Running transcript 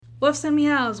Wolves and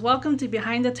Meows, welcome to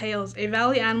Behind the Tales, a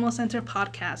Valley Animal Center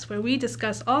podcast where we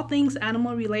discuss all things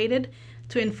animal related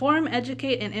to inform,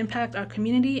 educate, and impact our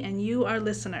community and you, our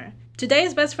listener. Today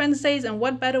is Best Friends Days, and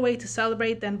what better way to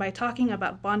celebrate than by talking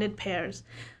about bonded pairs?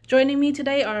 Joining me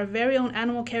today are our very own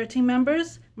animal care team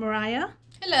members, Mariah.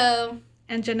 Hello.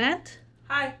 And Jeanette.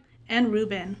 Hi. And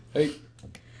Ruben. Hey.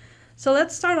 So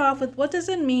let's start off with, what does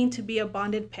it mean to be a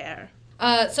bonded pair?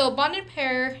 So a bonded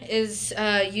pair is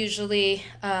usually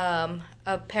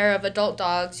a pair of adult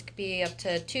dogs. It could be up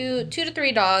to two to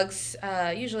three dogs.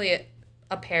 Usually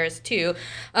a pair is two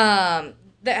that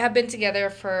have been together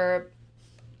for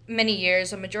many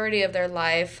years, a majority of their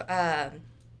life.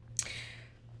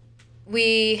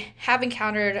 We have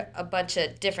encountered a bunch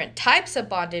of different types of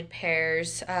bonded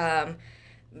pairs.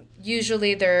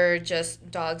 Usually they're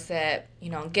just dogs that,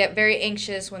 get very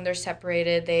anxious when they're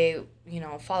separated. They,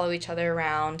 follow each other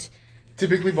around.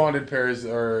 Typically, bonded pairs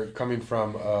are coming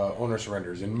from owner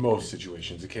surrenders in most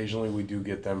situations. Occasionally, we do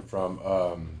get them from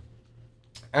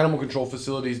animal control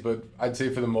facilities, but I'd say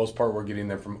for the most part, we're getting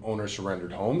them from owner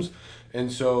surrendered homes. And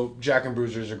so, Jack and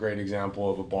Bruiser is a great example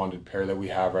of a bonded pair that we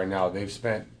have right now. They've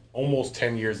spent almost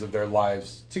 10 years of their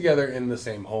lives together in the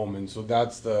same home, and so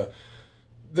that's the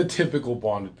typical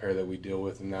bonded pair that we deal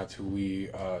with, and that's who we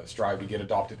strive to get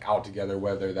adopted out together,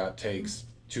 whether that takes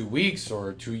 2 weeks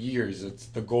or 2 years. It's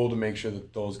the goal to make sure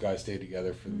that those guys stay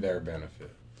together for their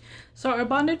benefit. So are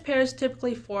bonded pairs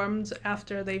typically formed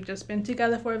after they've just been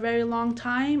together for a very long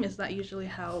time? Is that usually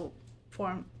how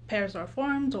pairs are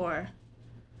formed, or?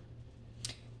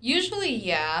 Usually,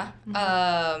 yeah.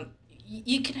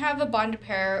 You can have a bonded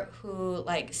pair who,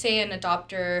 like, say an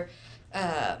adopter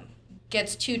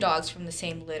gets two dogs from the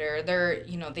same litter.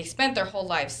 They spent their whole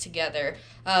lives together.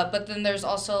 But then there's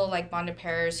also, like, bonded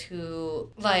pairs who,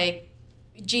 like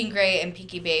Jean Grey and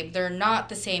Pinky Babe, they're not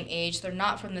the same age. They're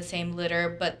not from the same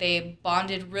litter, but they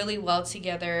bonded really well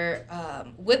together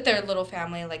with their little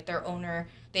family, like their owner.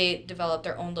 They developed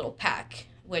their own little pack,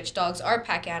 which dogs are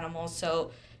pack animals,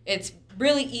 so it's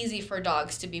really easy for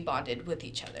dogs to be bonded with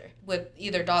each other, with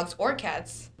either dogs or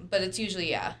cats. But it's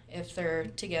usually, if they're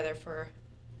together for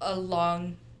a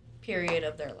long period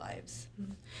of their lives.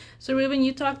 So Ruben,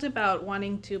 you talked about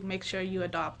wanting to make sure you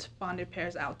adopt bonded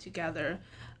pairs out together.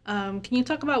 Can you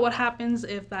talk about what happens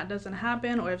if that doesn't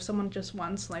happen, or if someone just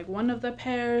wants like one of the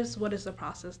pairs? What is the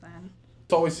process then?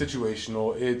 It's always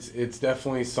situational. It's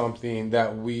definitely something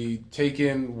that we take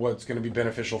in what's going to be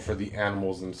beneficial for the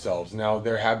animals themselves. Now,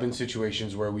 there have been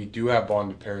situations where we do have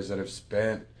bonded pairs that have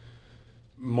spent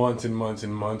months and months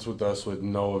and months with us with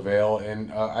no avail,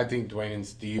 and I think Dwayne and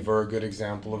Steve are a good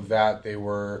example of that. They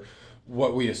were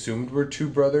what we assumed were two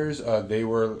brothers. They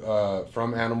were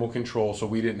from animal control, so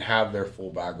we didn't have their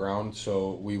full background,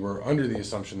 so we were under the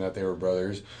assumption that they were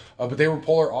brothers, but they were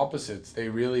polar opposites. They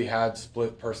really had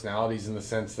split personalities in the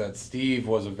sense that Steve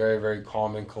was a very, very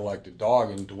calm and collected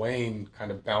dog, and Dwayne kind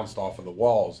of bounced off of the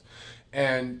walls.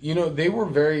 And, they were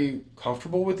very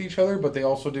comfortable with each other, but they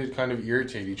also did kind of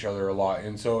irritate each other a lot.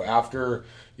 And so after,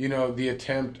 the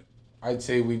attempt, I'd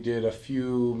say we did a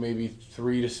few, maybe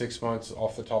 3 to 6 months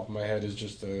off the top of my head is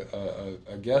just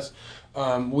a guess.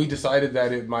 We decided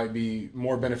that it might be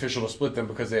more beneficial to split them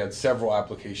because they had several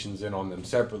applications in on them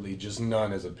separately, just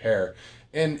none as a pair.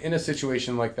 And in a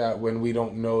situation like that, when we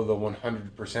don't know the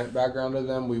 100% background of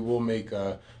them, we will make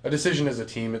a decision as a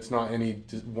team. It's not any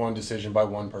one decision by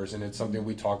one person. It's something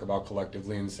we talk about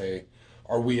collectively and say,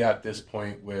 are we at this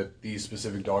point with these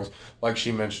specific dogs? Like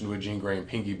she mentioned with Jean Grey and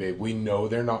Pinky Babe, we know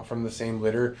they're not from the same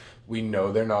litter. We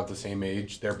know they're not the same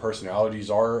age. Their personalities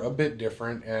are a bit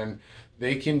different, and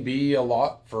they can be a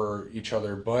lot for each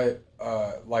other. But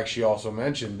like she also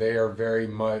mentioned, they are very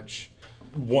much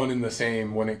one and the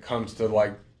same when it comes to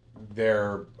like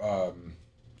their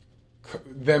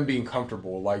them being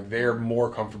comfortable. Like they're more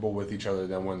comfortable with each other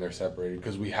than when they're separated,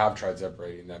 because we have tried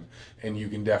separating them, and you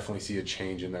can definitely see a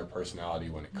change in their personality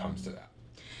when it comes to that.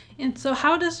 And so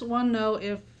how does one know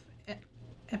if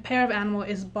a pair of animal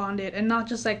is bonded, and not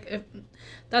just like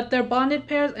that they're bonded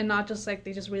pairs, and not just like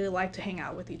they just really like to hang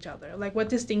out with each other? Like, what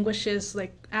distinguishes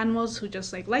like animals who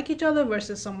just like each other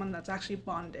versus someone that's actually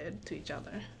bonded to each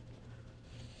other?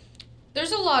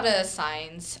 There's a lot of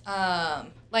signs.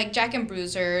 Like Jack and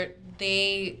Bruiser,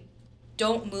 they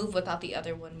don't move without the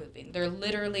other one moving. They're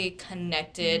literally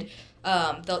connected.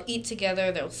 They'll eat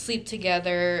together. They'll sleep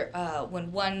together.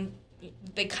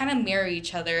 They kind of mirror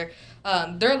each other.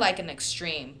 They're like an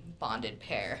extreme bonded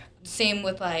pair. Same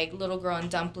with like Little Girl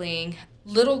and Dumpling.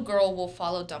 Little Girl will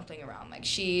follow Dumpling around. Like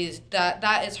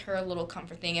that is her little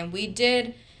comfort thing. And we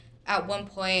did at one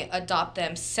point adopt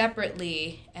them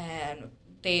separately, and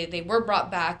they were brought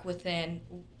back within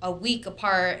a week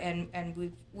apart,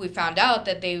 and we found out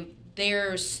that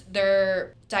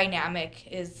their dynamic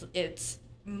is it's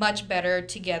much better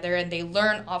together, and they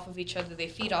learn off of each other, they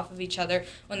feed off of each other.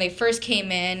 When they first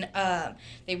came in,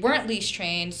 they weren't leash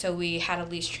trained, so we had to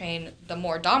leash train the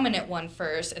more dominant one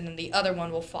first, and then the other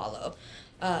one will follow.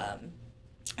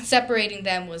 Separating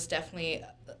them was definitely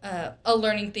a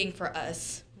learning thing for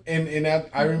us.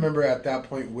 I remember at that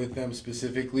point with them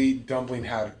specifically, Dumpling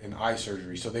had an eye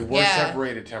surgery, so they were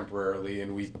separated temporarily,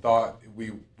 and we thought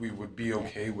we would be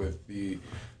okay with the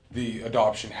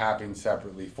adoption happening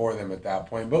separately for them at that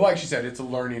point. But like she said, it's a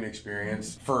learning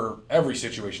experience for every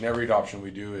situation. Every adoption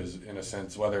we do is, in a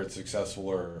sense, whether it's successful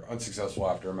or unsuccessful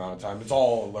after a amount of time, it's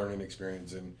all a learning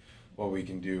experience and what we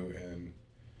can do.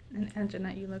 And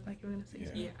Jeanette, you look like you were going to say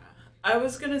something. Yeah. I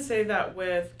was going to say that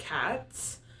with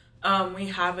cats, we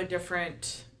have a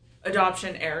different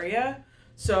adoption area.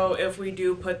 So if we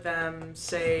do put them,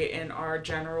 say, in our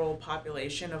general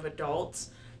population of adults,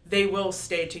 they will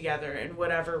stay together in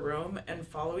whatever room and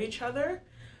follow each other.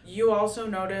 You also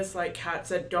notice like cats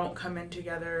that don't come in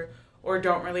together or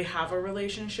don't really have a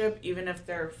relationship, even if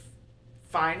they're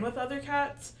fine with other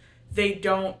cats, they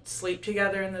don't sleep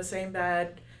together in the same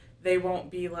bed. They won't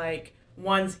be like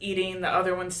one's eating, the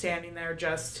other one's standing there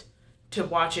just to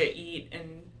watch it eat.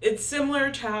 And it's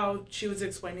similar to how she was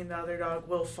explaining the other dog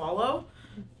will follow.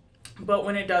 But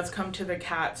when it does come to the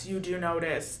cats, you do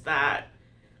notice that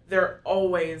they're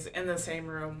always in the same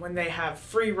room when they have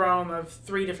free roam of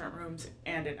 3 different rooms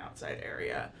and an outside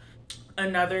area.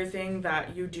 Another thing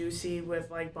that you do see with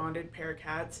like bonded pair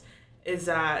cats is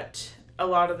that a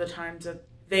lot of the times that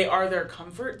they are their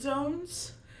comfort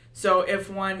zones. So if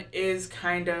one is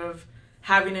kind of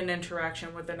having an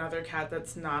interaction with another cat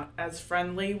that's not as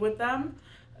friendly with them,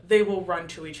 they will run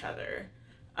to each other.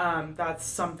 That's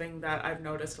something that I've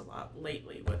noticed a lot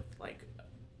lately with like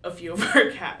a few of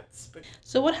our cats.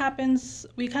 So what happens,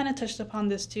 we kind of touched upon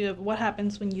this too, of what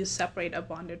happens when you separate a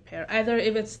bonded pair, either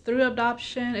if it's through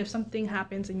adoption, if something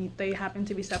happens and they happen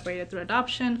to be separated through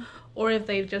adoption, or if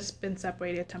they've just been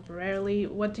separated temporarily.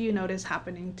 What do you notice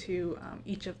happening to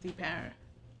each of the pair?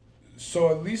 So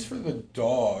at least for the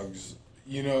dogs,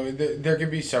 there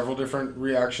can be several different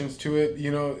reactions to it.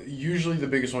 Usually the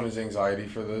biggest one is anxiety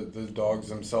for the dogs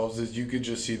themselves, is you could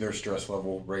just see their stress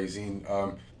level raising,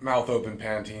 mouth open,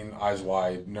 panting, eyes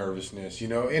wide, nervousness,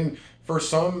 and for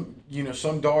some,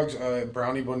 some dogs,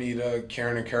 Brownie, Bonita,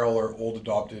 Karen and Carol are old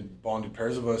adopted bonded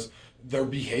pairs of us, their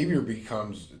behavior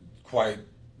becomes quite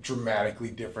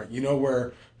dramatically different,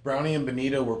 where Brownie and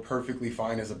Bonita were perfectly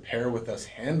fine as a pair with us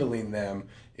handling them.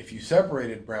 If you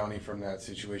separated Brownie from that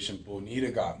situation,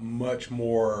 Bonita got much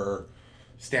more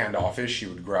standoffish. She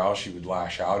would growl, she would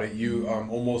lash out at you.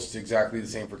 Almost exactly the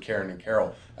same for Karen and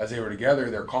Carol. As they were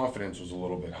together, their confidence was a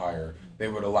little bit higher. They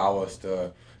would allow us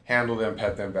to handle them,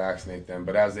 pet them, vaccinate them.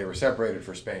 But as they were separated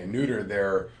for spay and neuter,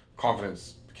 their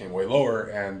confidence became way lower,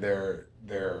 and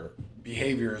their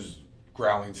behaviors,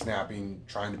 growling, snapping,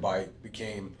 trying to bite,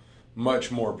 became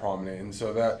much more prominent. And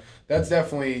so that's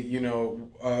definitely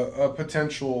a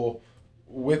potential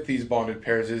with these bonded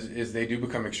pairs is they do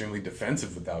become extremely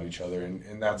defensive without each other,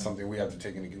 and that's something we have to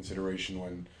take into consideration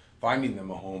when finding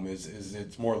them a home, is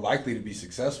it's more likely to be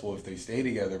successful if they stay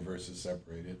together versus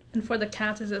separated. And for the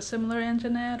cats, is it similar,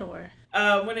 Anjanette, or?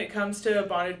 When it comes to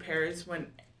bonded pairs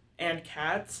and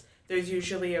cats, there's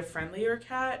usually a friendlier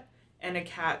cat and a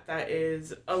cat that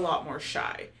is a lot more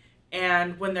shy.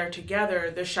 And when they're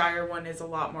together, the shyer one is a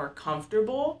lot more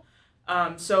comfortable.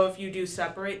 So if you do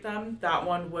separate them, that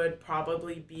one would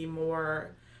probably be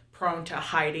more prone to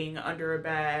hiding under a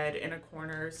bed, in a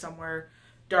corner, somewhere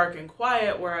dark and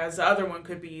quiet, whereas the other one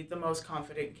could be the most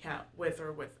confident cat with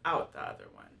or without the other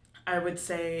one. I would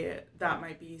say that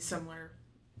might be a similar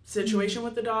situation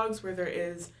with the dogs, where there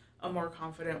is a more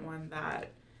confident one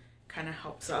that kind of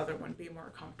helps the other one be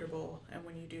more comfortable. And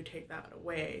when you do take that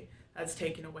away, that's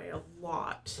taken away a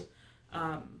lot,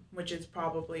 which is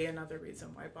probably another reason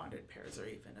why bonded pairs are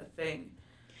even a thing.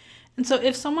 And so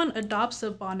if someone adopts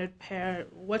a bonded pair,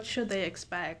 what should they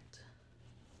expect?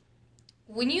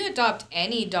 When you adopt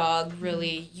any dog,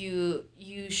 really, you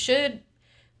should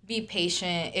be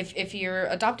patient. If you're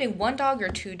adopting one dog or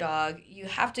 2 dog, you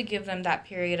have to give them that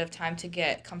period of time to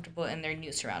get comfortable in their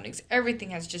new surroundings. Everything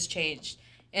has just changed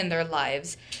in their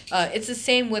lives. It's the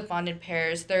same with bonded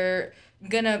pairs. They're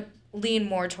gonna lean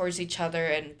more towards each other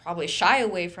and probably shy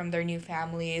away from their new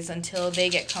families until they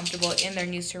get comfortable in their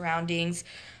new surroundings.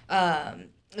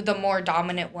 The more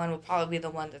dominant one will probably be the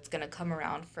one that's going to come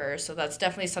around first. So that's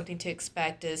definitely something to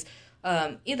expect, is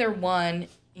either one,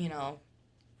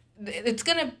 it's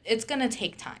gonna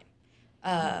take time.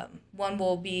 One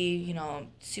will be,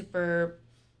 super,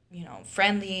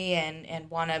 friendly and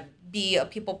want to be a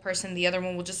people person. The other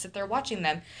one will just sit there watching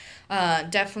them.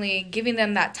 Definitely giving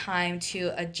them that time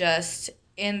to adjust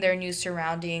in their new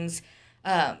surroundings.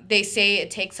 They say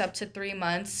it takes up to 3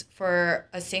 months for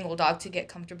a single dog to get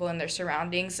comfortable in their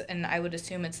surroundings, and I would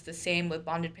assume it's the same with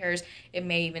bonded pairs. It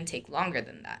may even take longer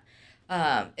than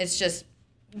that. It's just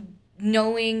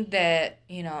knowing that,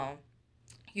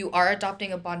 you are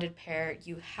adopting a bonded pair,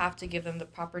 you have to give them the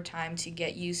proper time to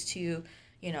get used to,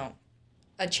 you know,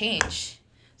 a change.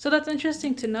 So that's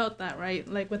interesting to note that, right?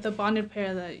 Like with a bonded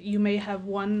pair, that you may have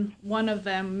one of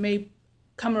them may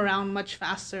come around much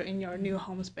faster in your new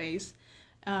home space.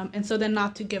 And so then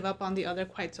not to give up on the other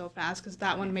quite so fast, because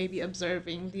that one may be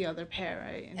observing the other pair,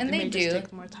 right? And it they may do. just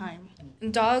take more time.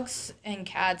 Dogs and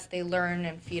cats, they learn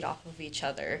and feed off of each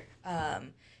other.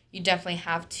 You definitely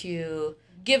have to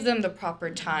give them the proper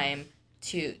time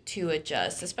to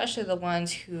adjust, especially the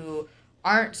ones who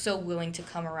aren't so willing to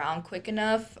come around quick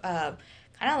enough.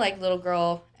 Kind of like Little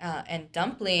Girl and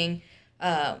Dumpling,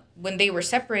 when they were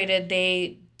separated,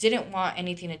 they didn't want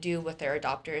anything to do with their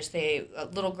adopters.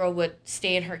 Little Girl would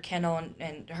stay in her kennel,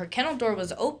 and her kennel door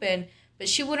was open, but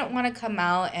she wouldn't want to come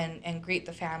out and greet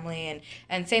the family.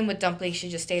 And same with Dumpling, she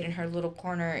just stayed in her little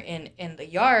corner in the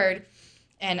yard.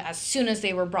 And as soon as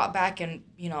they were brought back and,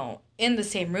 in the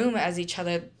same room as each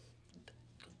other,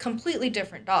 completely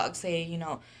different dogs. They,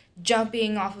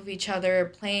 jumping off of each other,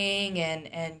 playing,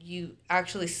 and you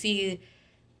actually see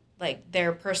like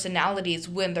their personalities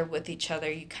when they're with each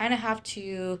other. You kind of have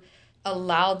to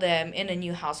allow them in a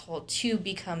new household to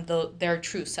become their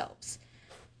true selves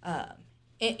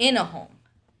in a home,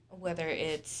 whether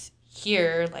it's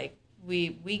here, like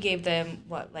we gave them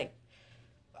a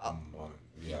month,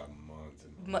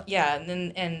 yeah,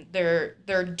 and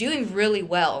they're doing really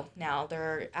well now.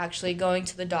 They're actually going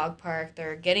to the dog park.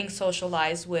 They're getting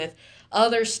socialized with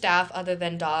other staff other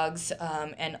than dogs,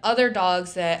 and other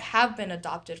dogs that have been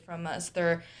adopted from us.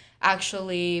 They're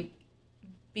actually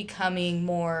becoming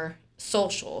more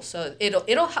social. So it'll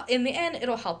in the end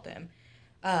it'll help them.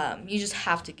 You just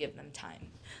have to give them time.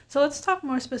 So let's talk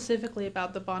more specifically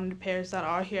about the bonded pairs that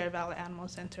are here at Valley Animal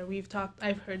Center.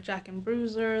 I've heard Jack and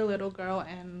Bruiser, Little Girl,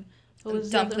 and what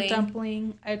was Dumpling.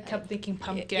 Dumpling. I kept thinking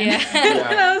Pumpkin.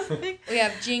 Yeah. We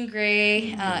have Jean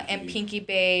Grey and Pinky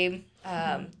Babe.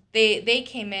 They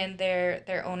came in.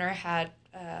 Their owner had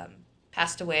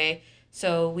passed away,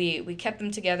 so we kept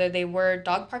them together. They were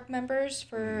dog park members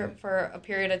for a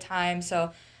period of time.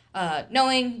 So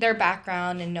knowing their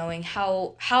background and knowing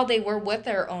how they were with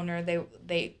their owner,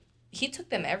 he took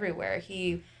them everywhere.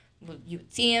 You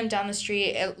would see him down the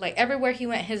street, like everywhere he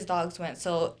went, his dogs went.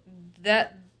 So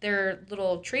that their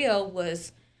little trio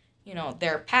was,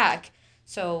 their pack.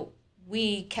 So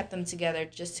we kept them together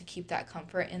just to keep that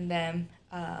comfort in them.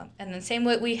 And then same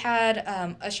with, we had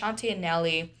Ashanti and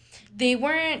Nelly. They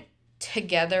weren't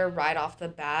together right off the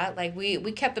bat. Like we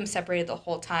kept them separated the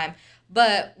whole time.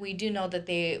 But we do know that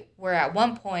they were at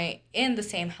one point in the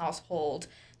same household.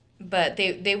 But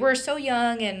they were so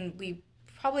young, and we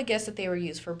probably guessed that they were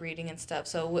used for breeding and stuff.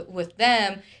 So with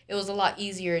them, it was a lot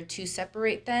easier to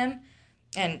separate them.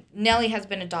 And Nelly has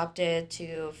been adopted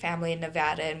to family in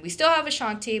Nevada, and we still have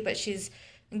Ashanti, but she's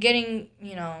getting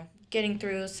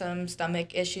through some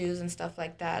stomach issues and stuff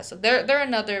like that. So they're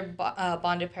another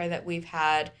bonded pair that we've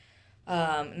had.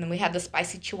 And then we had the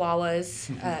spicy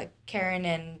Chihuahuas, Karen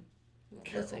and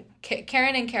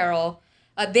Carol.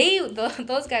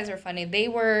 Those guys are funny. They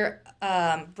were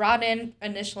brought in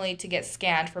initially to get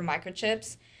scanned for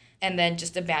microchips, and then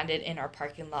just abandoned in our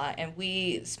parking lot. And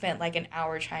we spent like an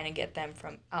hour trying to get them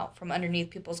from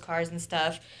underneath people's cars and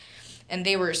stuff. And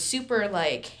they were super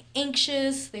like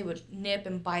anxious. They would nip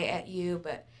and bite at you,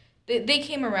 but they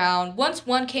came around. Once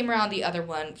one came around, the other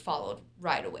one followed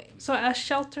right away. So as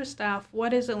shelter staff,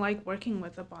 what is it like working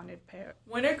with a bonded pair?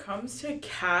 When it comes to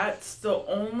cats, the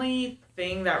only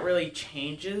thing that really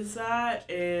changes that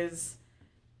is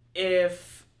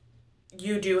if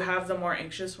you do have the more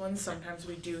anxious ones, sometimes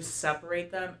we do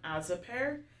separate them as a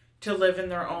pair to live in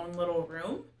their own little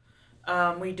room.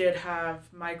 We did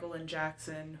have Michael and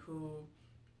Jackson, who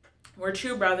were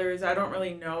two brothers. I don't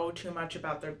really know too much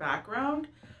about their background,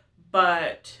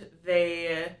 but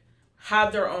they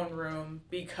had their own room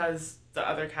because the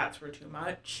other cats were too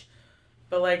much.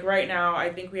 But like right now,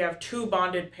 I think we have two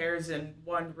bonded pairs in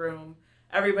one room.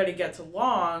 Everybody gets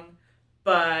along,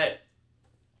 but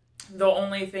the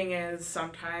only thing is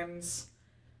sometimes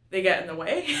they get in the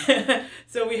way.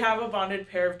 So we have a bonded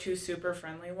pair of two super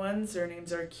friendly ones. Their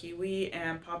names are Kiwi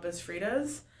and Papa's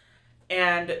Fritas.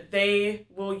 And they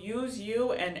will use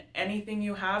you and anything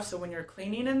you have. So when you're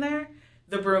cleaning in there,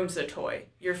 the broom's the toy,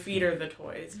 your feet are the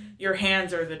toys, your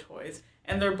hands are the toys,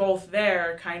 and they're both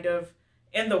there kind of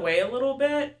in the way a little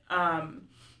bit.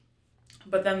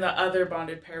 But then the other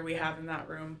bonded pair we have in that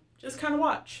room just kind of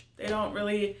watch. They don't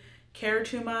really care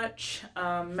too much.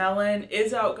 Melon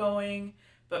is outgoing,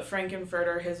 but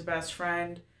Frankenfurter, his best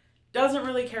friend, doesn't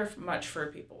really care much for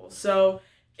people. So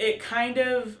it kind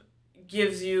of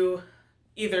gives you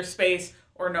either space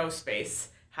or no space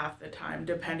half the time,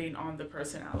 depending on the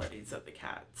personalities of the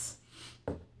cats.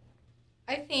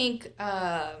 I think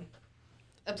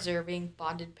observing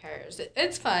bonded pairs,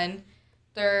 it's fun.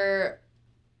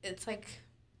 It's like,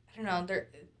 I don't know,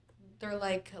 they're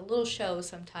like a little show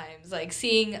sometimes. Like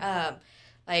seeing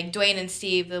like Dwayne and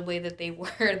Steve, the way that they were,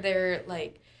 they're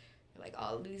like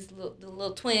all these the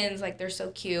little twins, like they're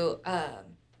so cute.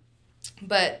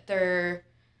 But they're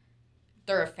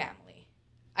a family.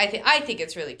 I think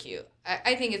it's really cute.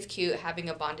 I think it's cute having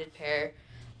a bonded pair,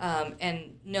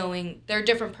 and knowing their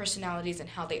different personalities and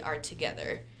how they are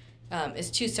together. Is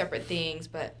two separate things,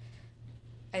 but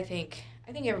I think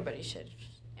everybody should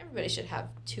have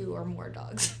two or more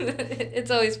dogs. It's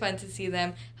always fun to see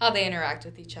them, how they interact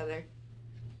with each other.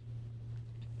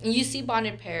 And you see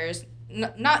bonded pairs,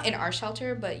 not in our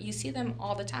shelter, but you see them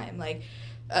all the time. Like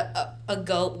a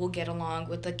goat will get along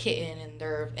with a kitten and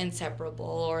they're inseparable,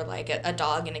 or like a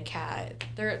dog and a cat.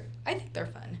 I think they're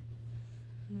fun.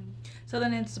 So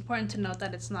then it's important to note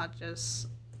that it's not just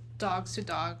dogs to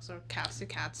dogs or cats to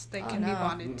cats. They can be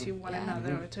bonded to one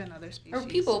another or to another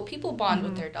species. Or people bond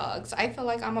with their dogs. I feel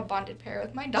like I'm a bonded pair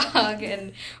with my dog,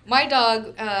 and my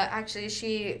dog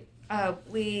actually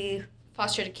we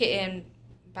fostered a kitten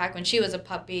back when she was a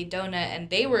puppy, Donut, and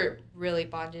they were really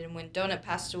bonded. And when Donut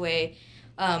passed away,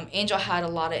 Angel had a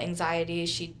lot of anxiety.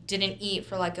 She didn't eat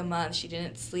for like a month. She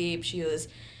didn't sleep.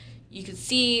 You could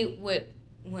see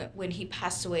when he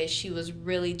passed away, she was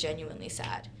really genuinely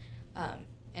sad.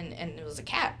 And it was a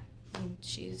cat. And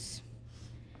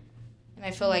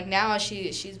I feel like now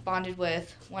she's bonded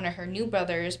with one of her new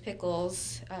brothers,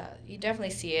 Pickles. You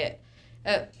definitely see it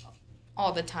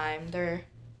all the time. They're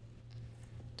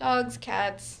dogs,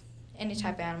 cats, any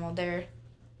type of animal.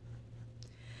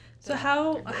 So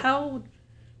how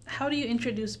do you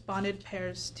introduce bonded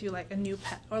pairs to like a new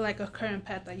pet or like a current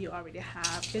pet that you already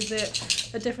have? Is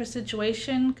it a different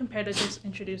situation compared to just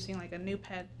introducing like a new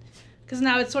pet? Because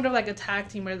now it's sort of like a tag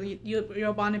team where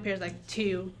your bonded pair is like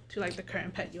two to like the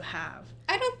current pet you have.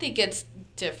 I don't think it's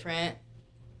different.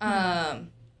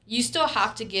 You still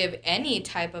have to give any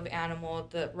type of animal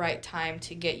the right time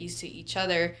to get used to each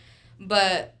other,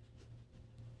 but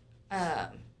I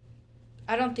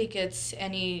don't think it's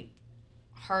any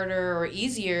harder or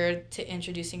easier to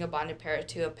introducing a bonded pair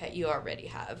to a pet you already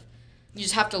have. You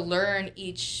just have to learn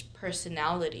each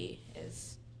personality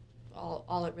is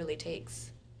all it really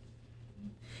takes.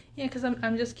 Yeah, because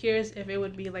I'm just curious if it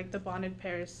would be like the bonded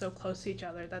pairs so close to each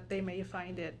other that they may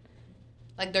find it.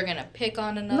 Like they're gonna pick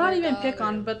on another. Not even dog, pick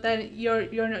on, but then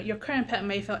your current pet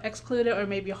may feel excluded or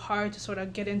maybe hard to sort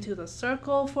of get into the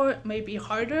circle for. Maybe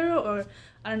harder, or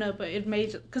I don't know, but it may,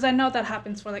 because I know that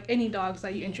happens for like any dogs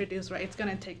that you introduce, right? It's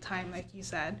gonna take time, like you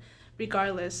said,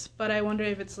 regardless. But I wonder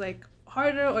if it's like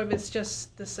harder or if it's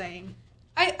just the same.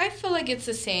 I feel like it's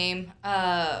the same.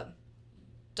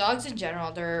 Dogs in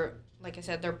general, they're, like I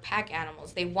said, they're pack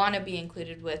animals. They want to be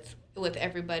included with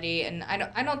everybody, and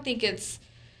I don't think it's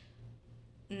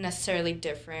necessarily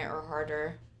different or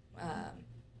harder.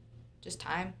 Just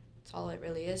time. That's all it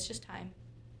really is. Just time.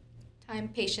 Time,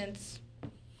 patience.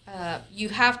 You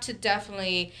have to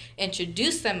definitely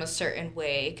introduce them a certain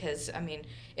way, because I mean,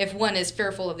 if one is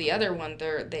fearful of the other one,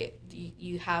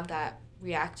 you have that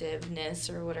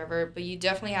reactiveness or whatever. But you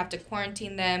definitely have to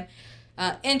quarantine them,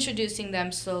 introducing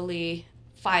them slowly,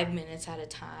 5 minutes at a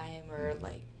time, or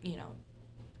like,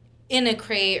 in a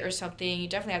crate or something. You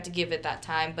definitely have to give it that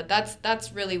time. But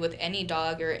that's really with any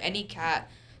dog or any cat,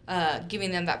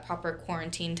 giving them that proper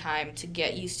quarantine time to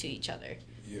get used to each other.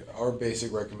 Yeah, our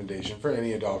basic recommendation for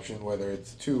any adoption, whether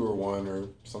it's 2 or 1 or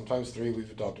sometimes 3,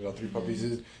 we've adopted out 3 puppies,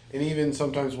 is, and even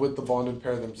sometimes with the bonded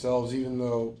pair themselves, even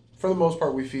though for the most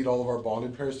part we feed all of our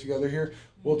bonded pairs together here,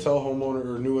 we'll tell homeowner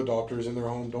or new adopters in their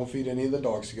home, don't feed any of the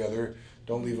dogs together,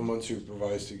 don't leave them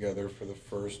unsupervised together for the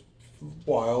first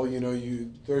while.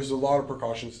 There's a lot of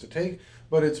precautions to take,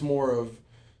 but it's more of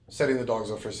setting the dogs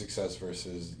up for success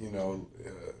versus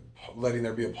letting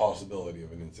there be a possibility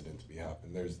of an incident to be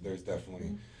happen. There's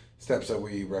definitely steps that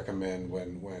we recommend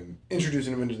when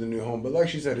introducing them into the new home. But like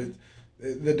she said,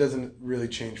 that doesn't really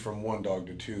change from 1 dog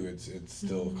to 2. It's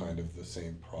still kind of the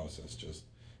same process. Just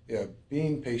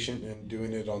being patient and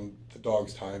doing it on the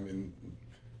dog's time and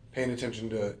paying attention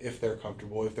to if they're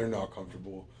comfortable, if they're not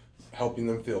comfortable. helping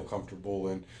them feel comfortable.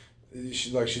 And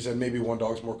like she said, maybe one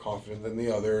dog's more confident than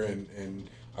the other, and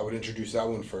I would introduce that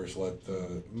one first. Let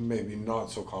the maybe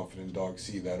not so confident dog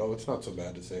see that, oh, it's not so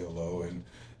bad to say hello. And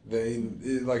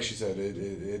like she said,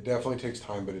 it definitely takes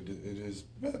time, but it is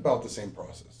about the same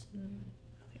process.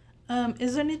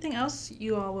 Is there anything else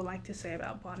you all would like to say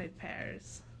about bonded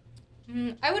pairs?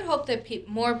 I would hope that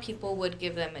more people would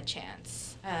give them a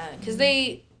chance, because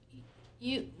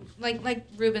you like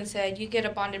Ruben said, you get a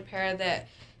bonded pair that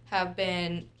have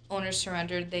been owner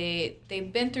surrendered.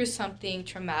 They've been through something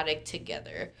traumatic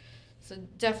together, so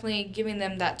definitely giving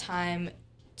them that time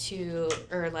you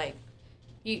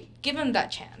give them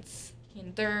that chance. You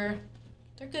know, they're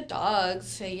good dogs.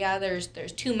 So yeah, there's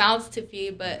 2 mouths to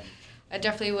feed, but I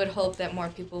definitely would hope that more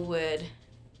people would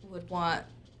want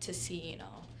to see,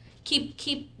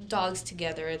 keep dogs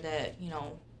together that,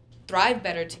 thrive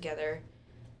better together.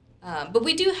 But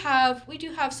we do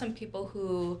have some people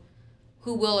who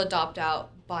will adopt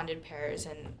out bonded pairs,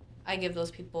 and I give those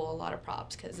people a lot of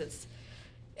props, because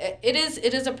it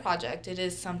is a project. It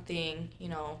is something,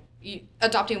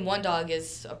 adopting one dog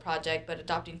is a project, but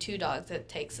adopting 2 dogs, it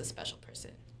takes a special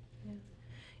person.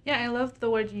 Yeah, I love the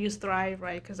word you use, thrive,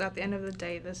 right? Because at the end of the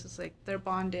day, this is like they're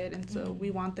bonded, and so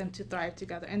we want them to thrive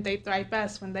together. And they thrive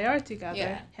best when they are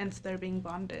together, hence they're being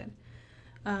bonded.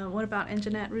 What about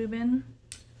Anjanette, Ruben?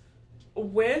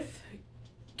 With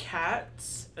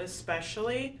cats,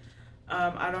 especially,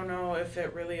 I don't know if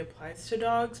it really applies to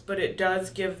dogs, but it does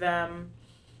give them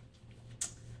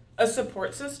a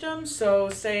support system. So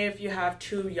say if you have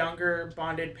 2 younger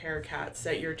bonded pair cats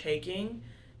that you're taking,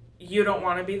 you don't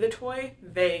want to be the toy.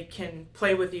 They can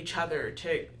play with each other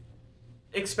to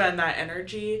expend that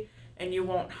energy, and you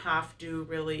won't have to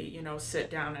really, sit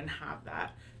down and have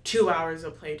that 2 hours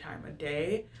of playtime a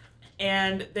day.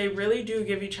 And they really do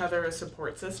give each other a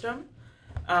support system.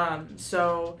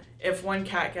 So if one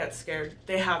cat gets scared,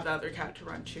 they have the other cat to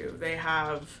run to. They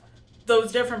have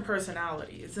those different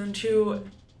personalities. And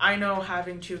I know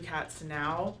having 2 cats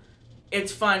now,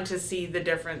 it's fun to see the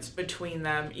difference between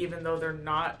them, even though they're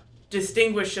not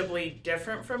distinguishably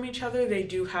different from each other. They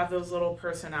do have those little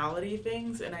personality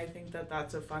things, and I think that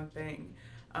that's a fun thing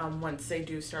once they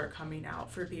do start coming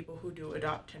out for people who do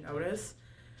adopt, to notice.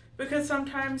 Because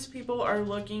sometimes people are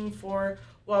looking for,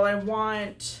 well, I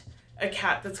want a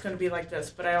cat that's going to be like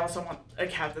this, but I also want a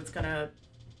cat that's going to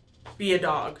be a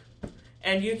dog.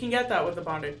 And you can get that with a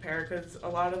bonded pair, because a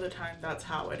lot of the time that's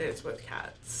how it is with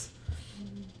cats.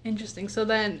 Interesting. So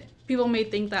then people may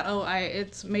think that,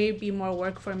 it's maybe more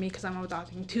work for me because I'm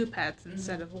adopting 2 pets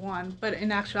instead of 1. But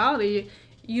in actuality,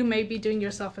 you may be doing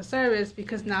yourself a service,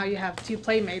 because now you have 2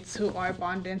 playmates who are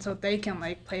bonded, so they can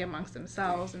play amongst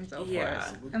themselves and so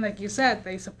forth. And like you said,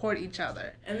 they support each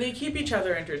other. And they keep each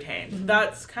other entertained.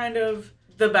 That's kind of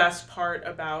the best part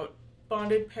about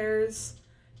bonded pairs,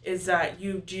 is that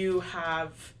you do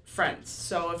have friends.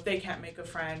 So if they can't make a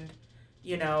friend,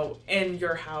 in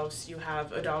your house, you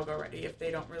have a dog already. If they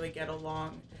don't really get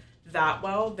along that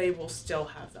well, they will still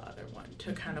have the other one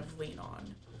to kind of lean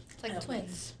on. It's like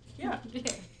twins. Yeah.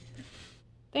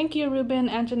 Thank you, Ruben,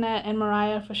 Anjanette, and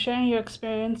Mariah, for sharing your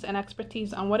experience and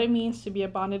expertise on what it means to be a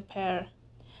bonded pair.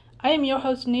 I am your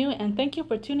host, New, and thank you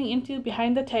for tuning into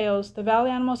Behind the Tails, the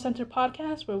Valley Animal Center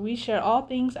podcast, where we share all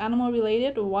things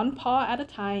animal-related, one paw at a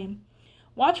time.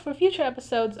 Watch for future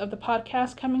episodes of the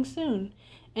podcast coming soon.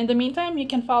 In the meantime, you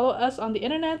can follow us on the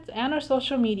internet and our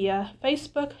social media,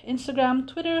 Facebook, Instagram,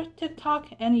 Twitter,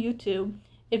 TikTok, and YouTube.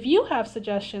 If you have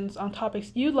suggestions on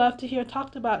topics you'd love to hear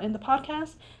talked about in the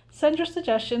podcast, send your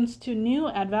suggestions to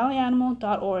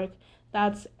new@valleyanimal.org.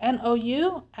 That's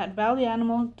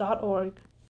NOU@valleyanimal.org.